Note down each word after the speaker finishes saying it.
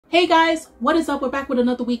Hey guys, what is up? We're back with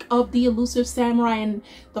another week of the Elusive Samurai, and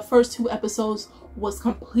the first two episodes was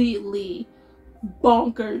completely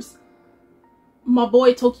bonkers. My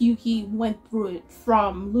boy Tokiyuki went through it,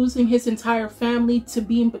 from losing his entire family to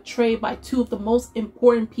being betrayed by two of the most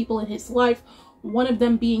important people in his life, one of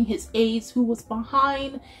them being his aides, who was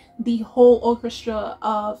behind the whole orchestra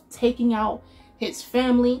of taking out his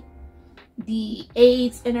family, the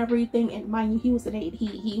aides and everything. And mind you, he was an aide.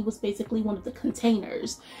 He was basically one of the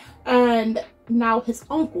containers. And now his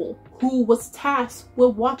uncle, who was tasked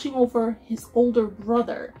with watching over his older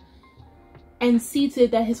brother and see to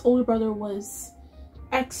it that his older brother was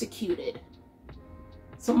executed.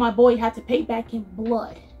 So my boy had to pay back in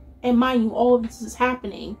blood. And mind you, all of this is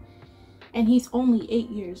happening and he's only 8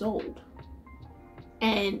 years old.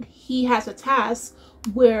 And he has a task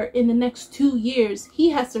where in the next 2 years, he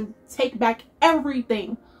has to take back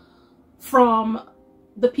everything from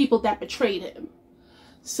the people that betrayed him.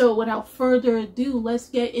 So without further ado, let's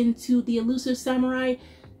get into the Elusive Samurai,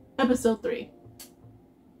 episode 3.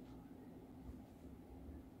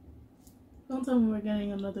 Don't tell me we're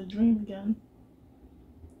getting another dream again.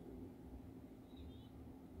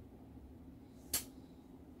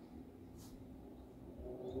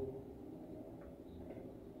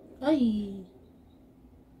 Hey.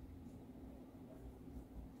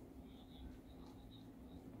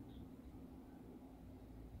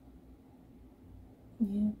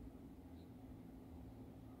 Yeah.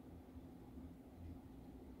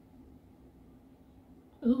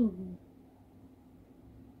 Ooh.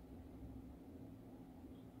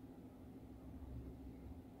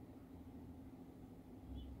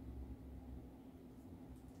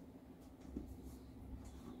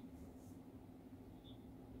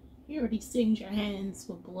 You already stained your hands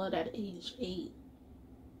with blood at age 8.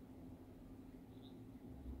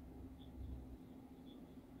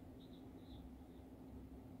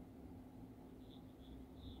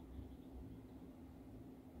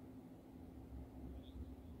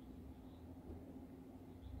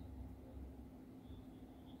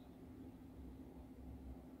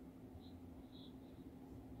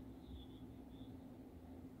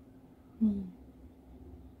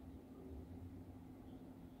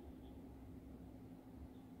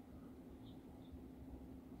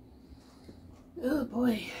 Oh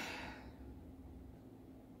boy.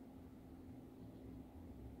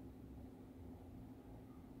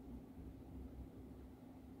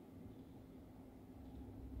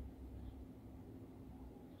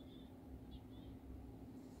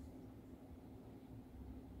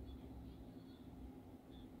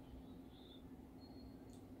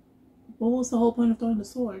 What was the whole point of throwing the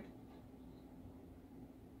sword?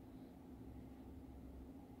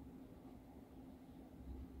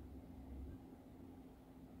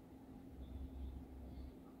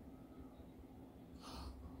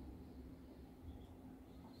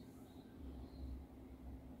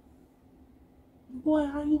 Boy,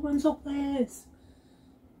 how you run so fast?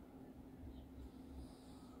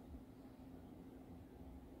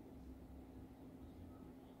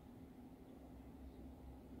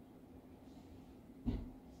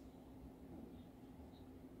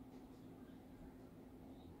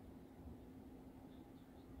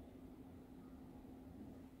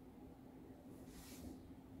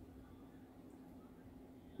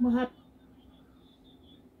 What happened?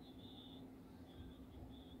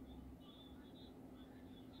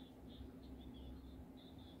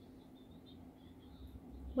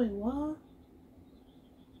 Wait, what?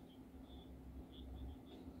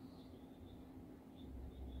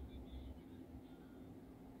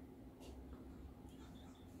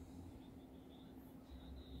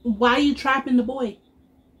 Why are you trapping the boy?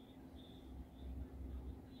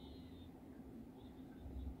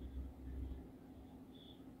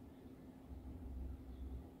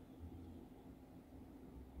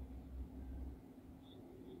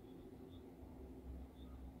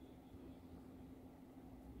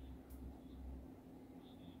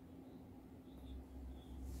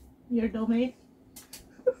 Your domain?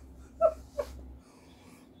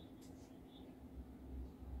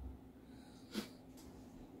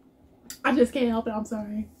 I just can't help it. I'm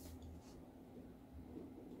sorry.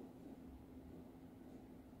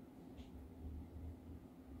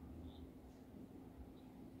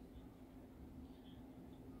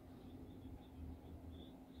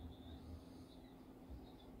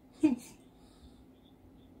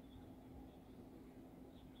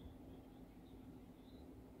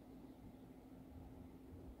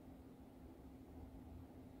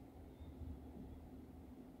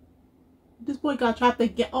 This boy got trapped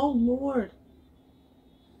again. Oh Lord.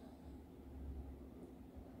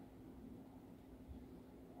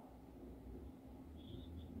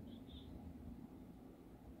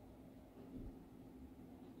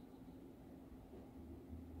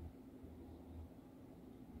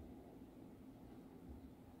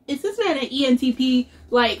 Is this man an ENTP?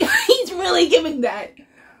 Like, he's really giving that.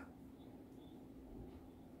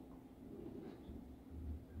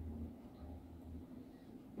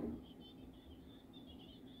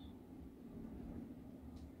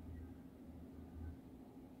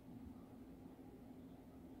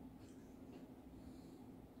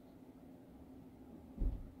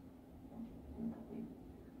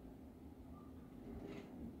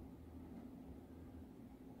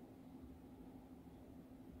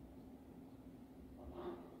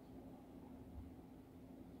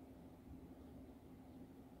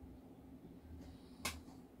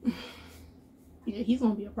 Yeah, he's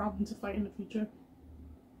gonna be a problem to fight in the future.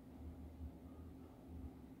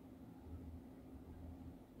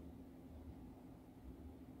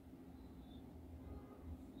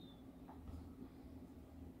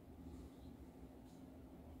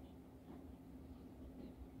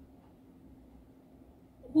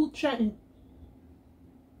 Who chatting?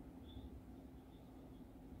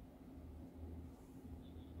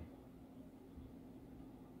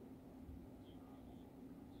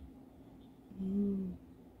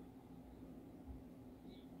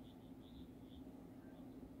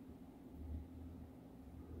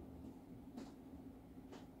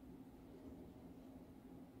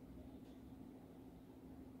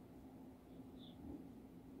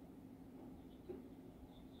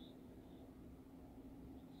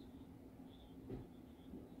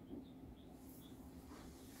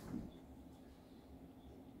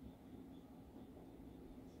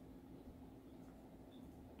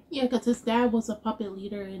 Yeah, because his dad was a puppet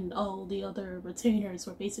leader and all the other retainers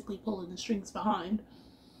were basically pulling the strings behind.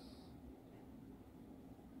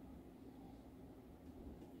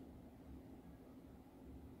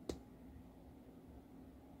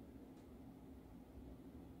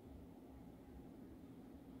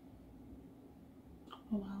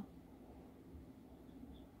 Oh, wow.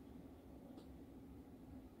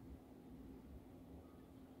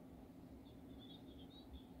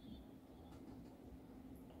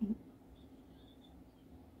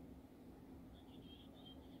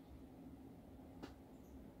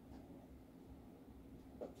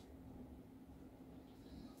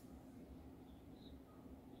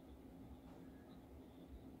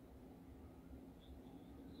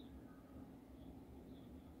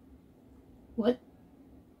 What?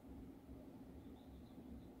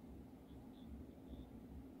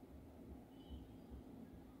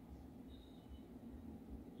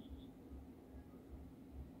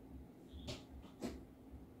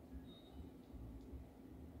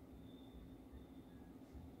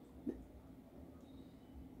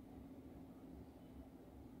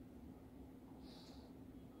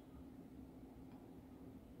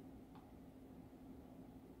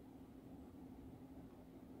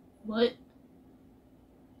 What?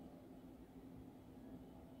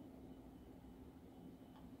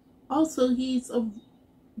 Also, he's a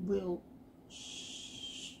real...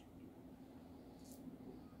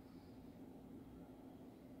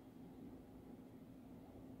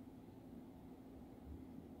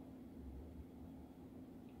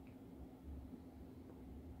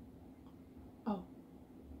 Oh.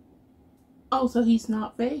 Oh, so he's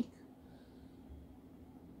not fake.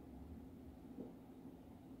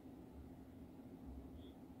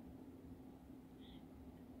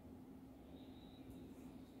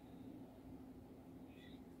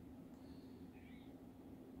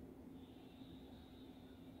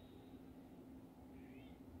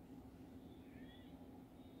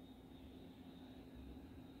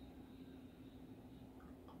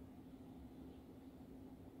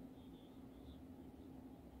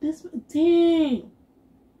 This... Dang.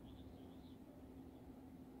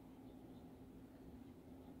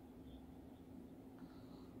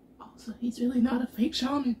 Oh, so he's really not a fake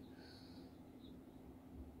shaman.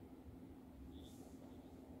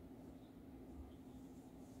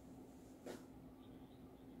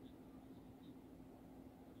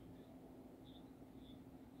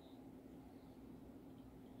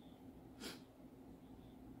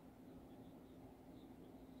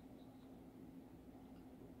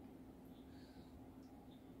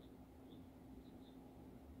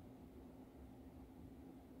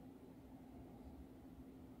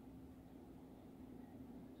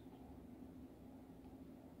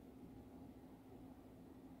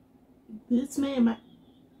 This man might...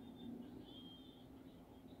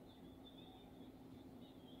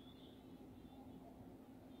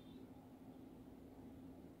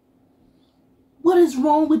 What is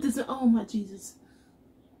wrong with this? Oh my Jesus.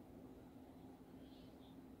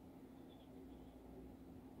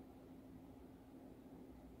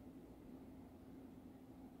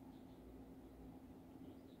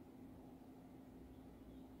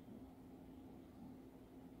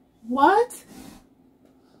 What?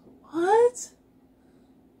 What?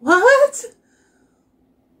 What?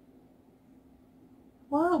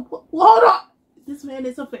 What? Hold on. This man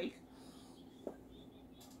is a fake.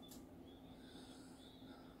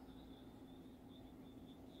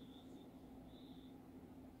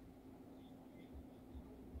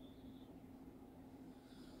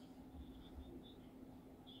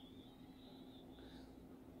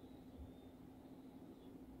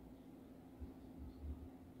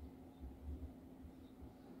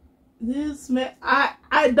 This man,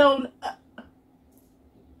 I don't.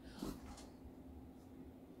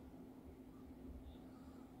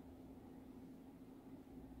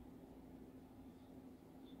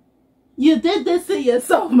 You did this to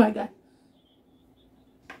yourself, my guy.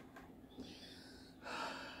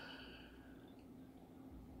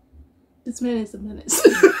 This man is a menace.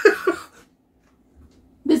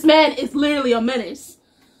 This man is literally a menace.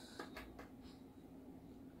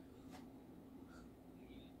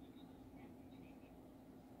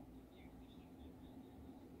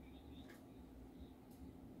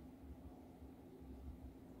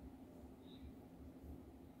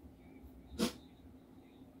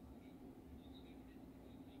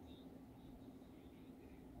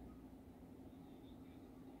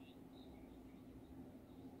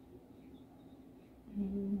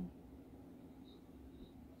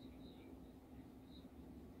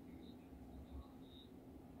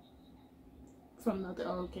 From nothing.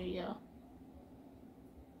 Oh, okay, yeah.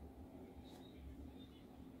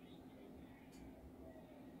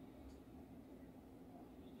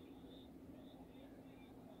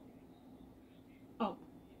 Oh.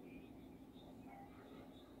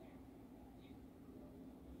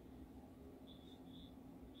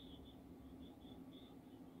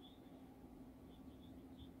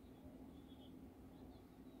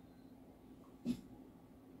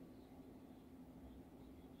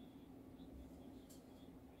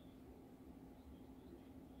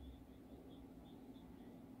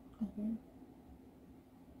 Okay.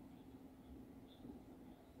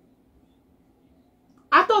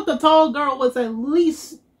 I thought the tall girl was at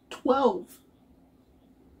least 12.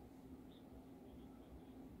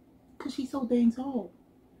 Because she's so dang tall.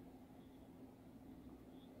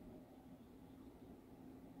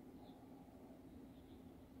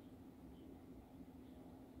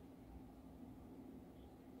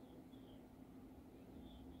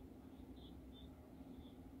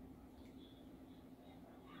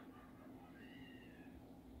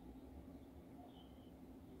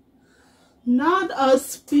 Not a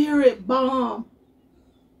spirit bomb.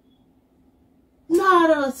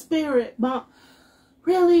 Not a spirit bomb.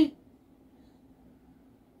 Really?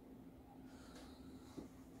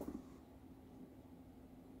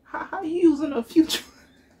 How you using a future?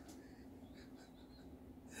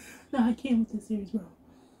 No, I can't with this series, bro.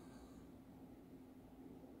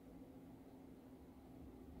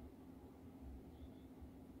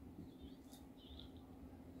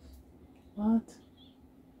 What?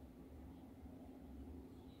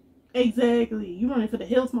 Exactly. You running for the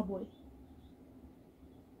hills, my boy.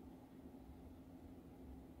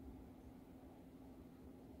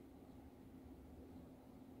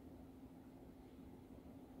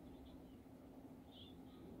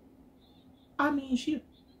 I mean, she...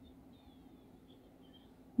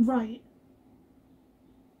 Right.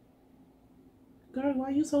 Girl, why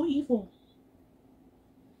are you so evil?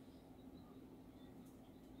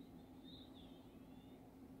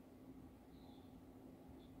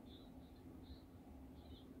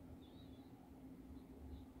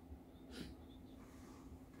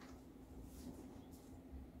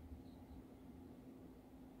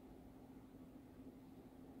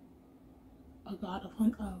 A god of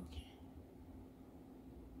hunt. Oh, okay.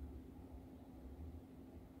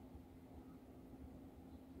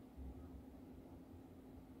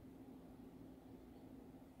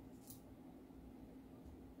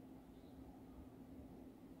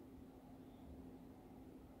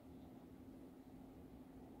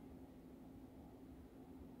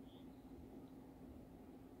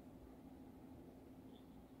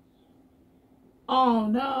 Oh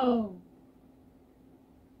no.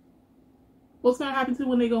 What's gonna happen to them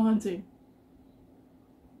when they go hunting?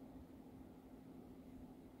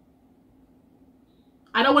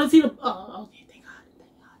 I don't want to see the... Oh, okay. Thank God.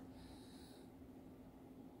 Thank God.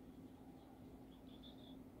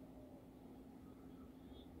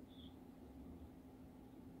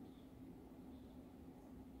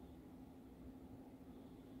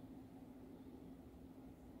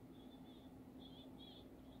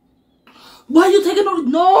 Why are you taking no?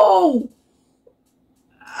 No!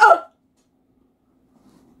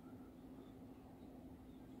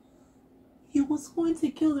 He was was going to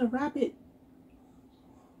kill the rabbit.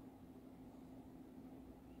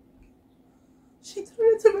 She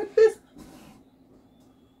turned into my fist.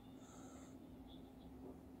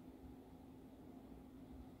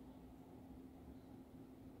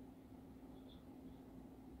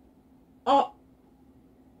 Oh.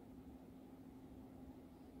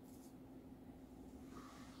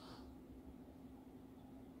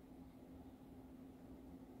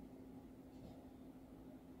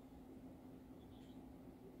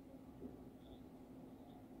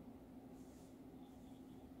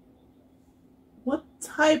 What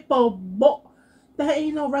type of boy? That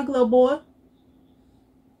ain't no regular boy.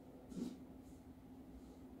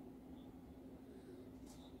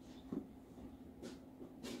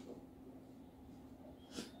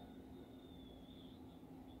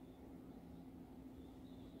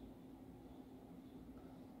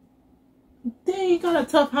 Dang, he got a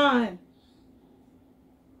tough hind.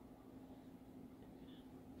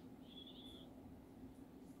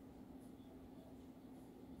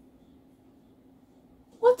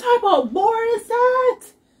 What type of boar is that?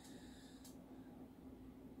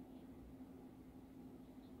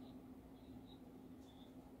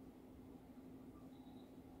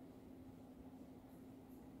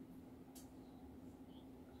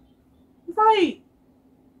 Right.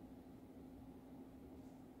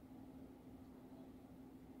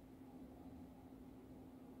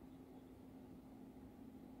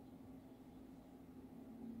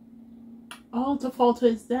 Oh, to fall to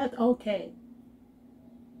his death? Okay.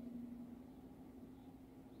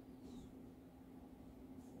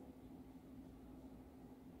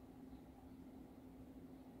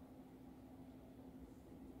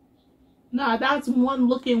 Nah, that's one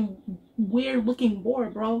weird looking boar,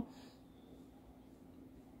 bro.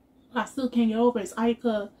 I still can't get over his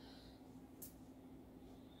Ica.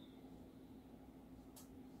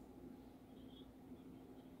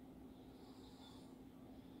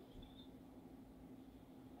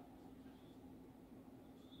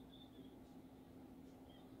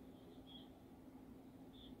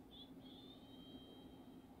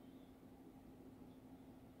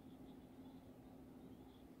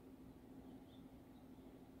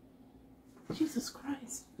 Jesus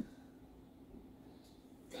Christ.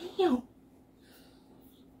 Damn.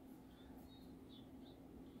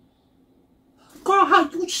 Girl, how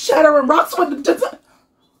you shattering rocks with the...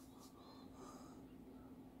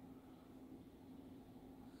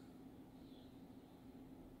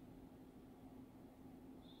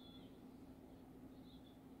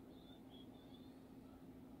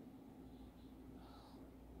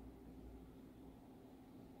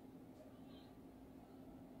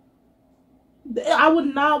 I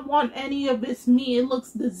would not want any of this meat. It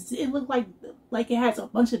looks like it has a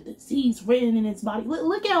bunch of disease written in its body.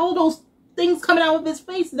 Look at all those things coming out of his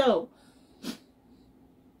face, though.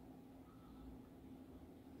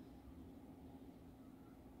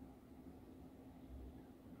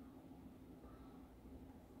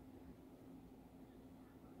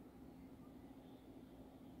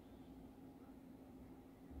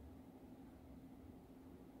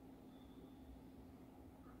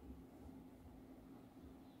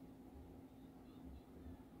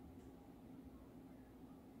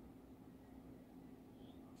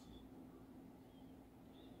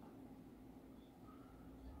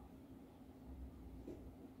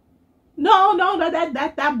 No,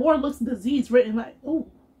 that board looks disease written like, ooh.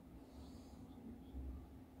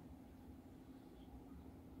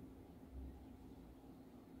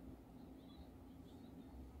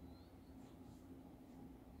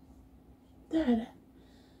 Dad.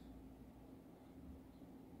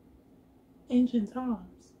 Ancient times.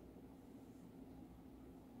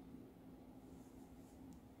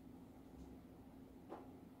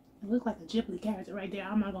 It looked like a Ghibli character right there,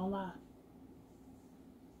 I'm not gonna lie.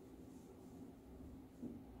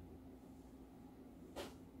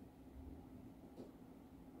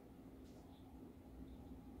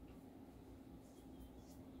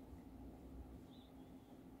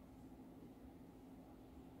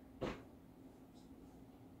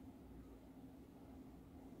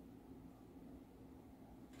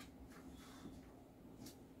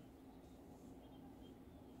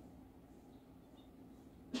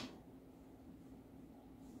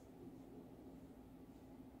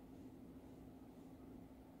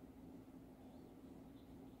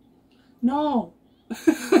 No.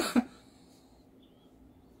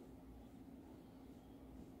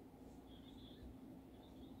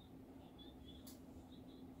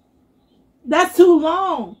 That's too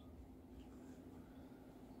long.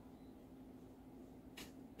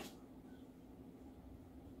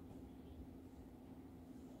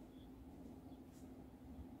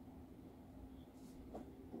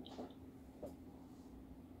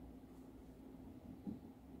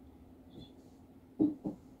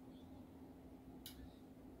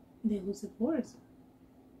 The Elusive Wars.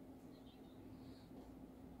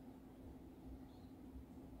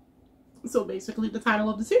 So basically the title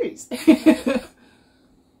of the series.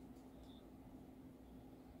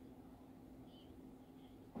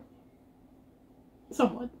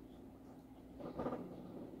 Somewhat.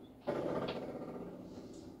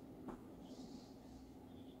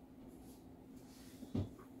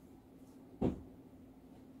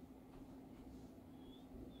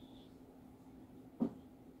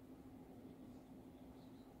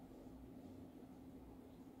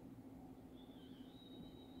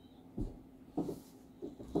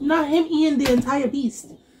 Not him eating the entire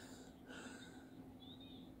beast.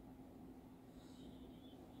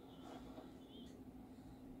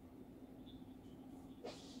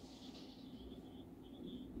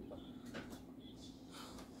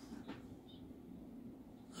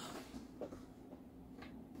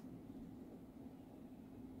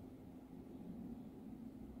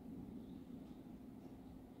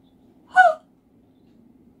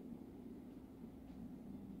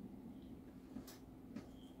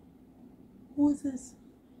 Who is this?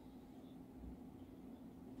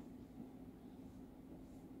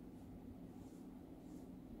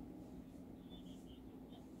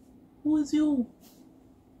 Who is you?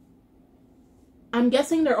 I'm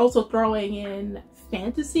guessing they're also throwing in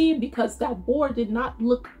fantasy because that board did not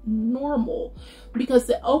look normal. Because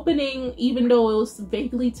the opening, even though it was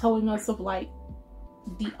vaguely telling us of like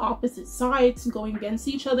the opposite sides going against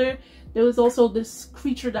each other, there was also this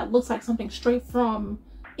creature that looks like something straight from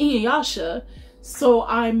Inuyasha. So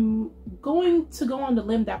I'm going to go on the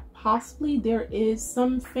limb that possibly there is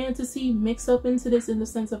some fantasy mixed up into this, in the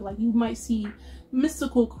sense of like you might see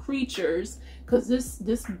mystical creatures, because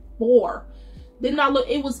this boar did not look,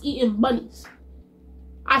 it was eating bunnies.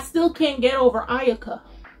 I still can't get over Ayaka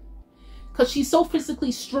because she's so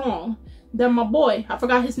physically strong that my boy, I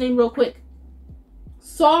forgot his name real quick,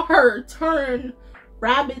 saw her turn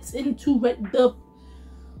rabbits into the.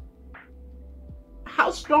 How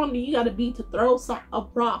strong do you gotta be to throw a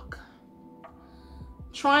rock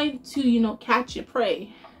trying to, you know, catch your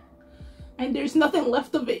prey, and there's nothing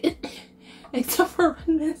left of it except for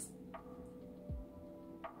redness?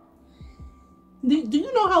 Do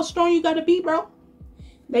you know how strong you gotta be, bro?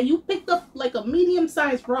 That you picked up like a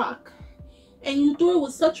medium-sized rock and you threw it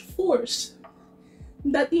with such force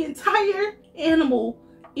that the entire animal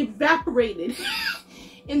evaporated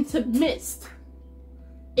into mist.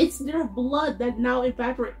 It's their blood that now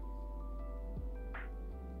evaporates.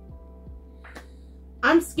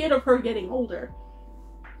 I'm scared of her getting older.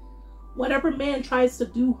 Whatever man tries to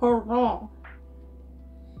do her wrong,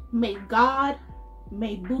 may God,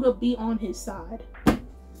 may Buddha be on his side.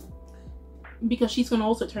 Because she's going to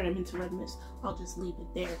also turn him into red mist. I'll just leave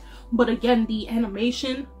it there. But again, the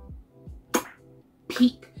animation,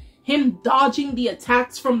 peak. Him dodging the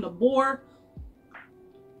attacks from the boar,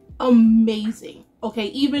 amazing. Okay,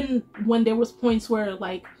 even when there was points where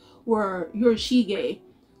like where Yorishige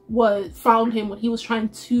found him when he was trying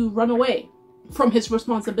to run away from his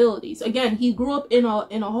responsibilities. Again, he grew up in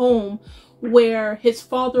a home where his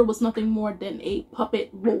father was nothing more than a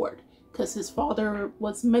puppet lord, because his father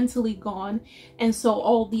was mentally gone, and so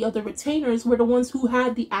all the other retainers were the ones who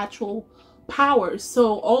had the actual powers.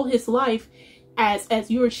 So all his life, as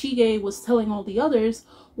Yorishige was telling all the others,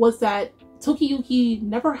 was that Tokiyuki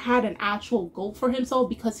never had an actual goal for himself,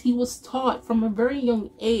 because he was taught from a very young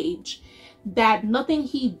age that nothing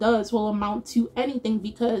he does will amount to anything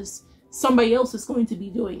because somebody else is going to be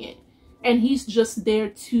doing it. And he's just there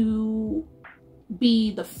to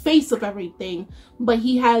be the face of everything, but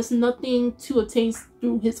he has nothing to attain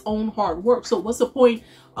through his own hard work. So what's the point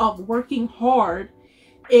of working hard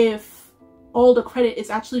if all the credit is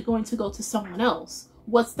actually going to go to someone else?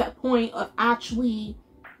 What's that point of actually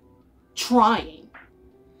trying?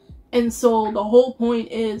 And so the whole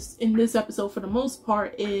point is, in this episode for the most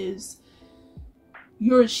part, is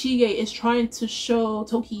Yorishige is trying to show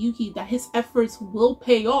Tokiyuki that his efforts will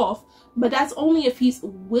pay off, but that's only if he's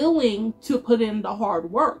willing to put in the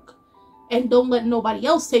hard work and don't let nobody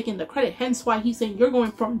else take in the credit. Hence why he's saying you're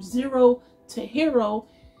going from zero to hero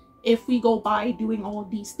if we go by doing all of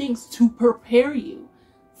these things to prepare you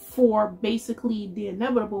for basically the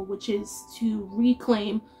inevitable, which is to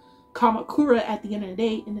reclaim Kamakura at the end of the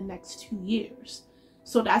day in the next 2 years.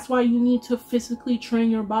 So that's why you need to physically train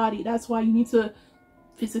your body. That's why you need to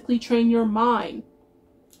physically train your mind.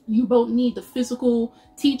 You both need the physical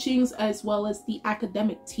teachings as well as the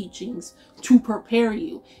academic teachings to prepare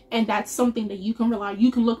you. And that's something that you can rely on.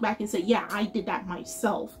 You can look back and say, yeah, I did that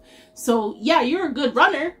myself. So yeah, you're a good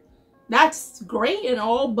runner. That's great and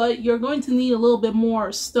all, but you're going to need a little bit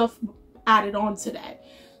more stuff added on to that.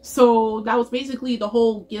 So that was basically the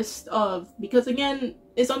whole gist of, because again,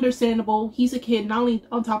 it's understandable. He's a kid. Not only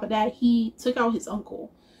on top of that, he took out his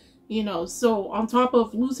uncle, you know. So on top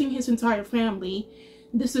of losing his entire family,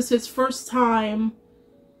 this is his first time,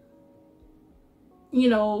 you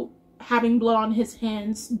know, having blood on his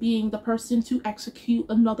hands, being the person to execute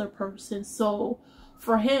another person. So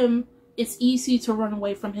for him, it's easy to run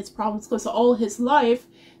away from his problems, because all his life,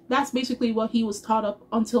 that's basically what he was taught up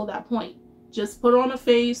until that point. Just put on a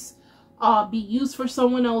face, be used for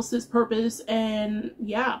someone else's purpose, and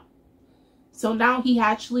yeah. So now he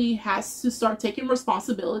actually has to start taking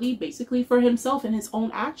responsibility basically for himself and his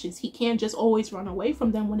own actions. He can't just always run away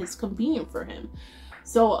from them when it's convenient for him.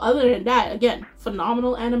 So other than that, again,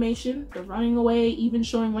 phenomenal animation. The running away, even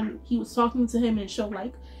showing when he was talking to him, and it showed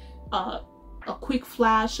like a quick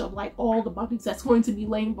flash of like all the bodies that's going to be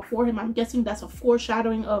laying before him. I'm guessing that's a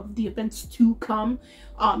foreshadowing of the events to come,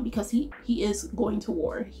 because he is going to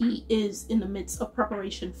war. He is in the midst of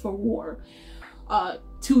preparation for war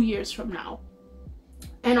 2 years from now.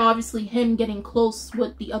 And obviously him getting close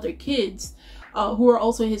with the other kids who are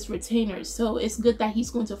also his retainers. So it's good that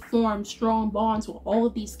he's going to form strong bonds with all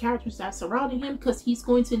of these characters that are surrounding him, because he's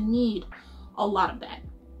going to need a lot of that.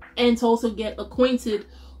 And to also get acquainted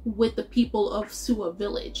with the people of Suwa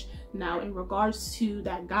village. Now, in regards to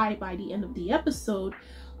that guy, by the end of the episode,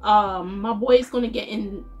 my boy is going to get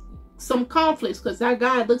in some conflicts, because that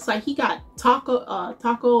guy looks like he got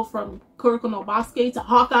Taco from Kuroko no Basket to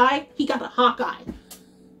Hawkeye. He got a Hawkeye.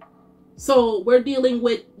 So we're dealing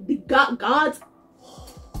with the gods.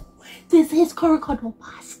 This is Kuroko no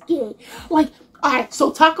Basket. Like, alright,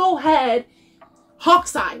 so Taco had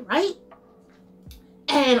Hawk's Eye, right?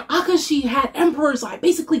 And Akashi had Emperor's Eye,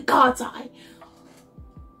 basically God's Eye.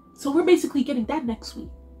 So we're basically getting that next week.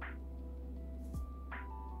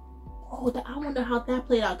 Oh, I wonder how that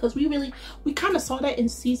played out, because we kind of saw that in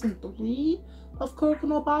season 3 of Kuroko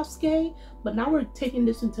no Basket, but now we're taking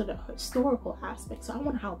this into the historical aspect. So I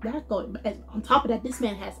wonder how that going. But on top of that, this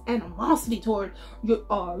man has animosity toward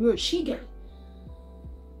Yorishige.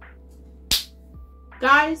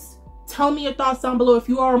 Guys, tell me your thoughts down below. If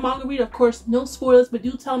you are a manga reader, of course, no spoilers, but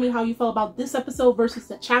do tell me how you felt about this episode versus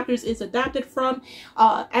the chapters it's adapted from.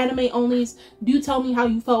 Anime onlys, do tell me how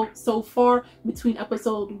you felt so far between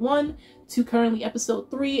episode 1 to currently episode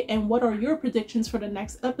 3, and what are your predictions for the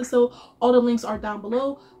next episode. All the links are down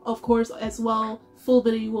below. Of course, as well, full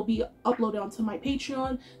video will be uploaded onto my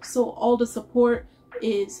Patreon, so all the support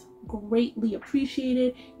is greatly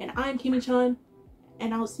appreciated. And I'm Kimi-chan,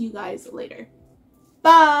 and I'll see you guys later.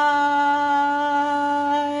 Bye.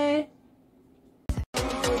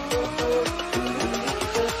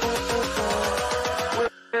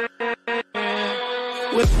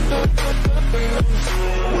 With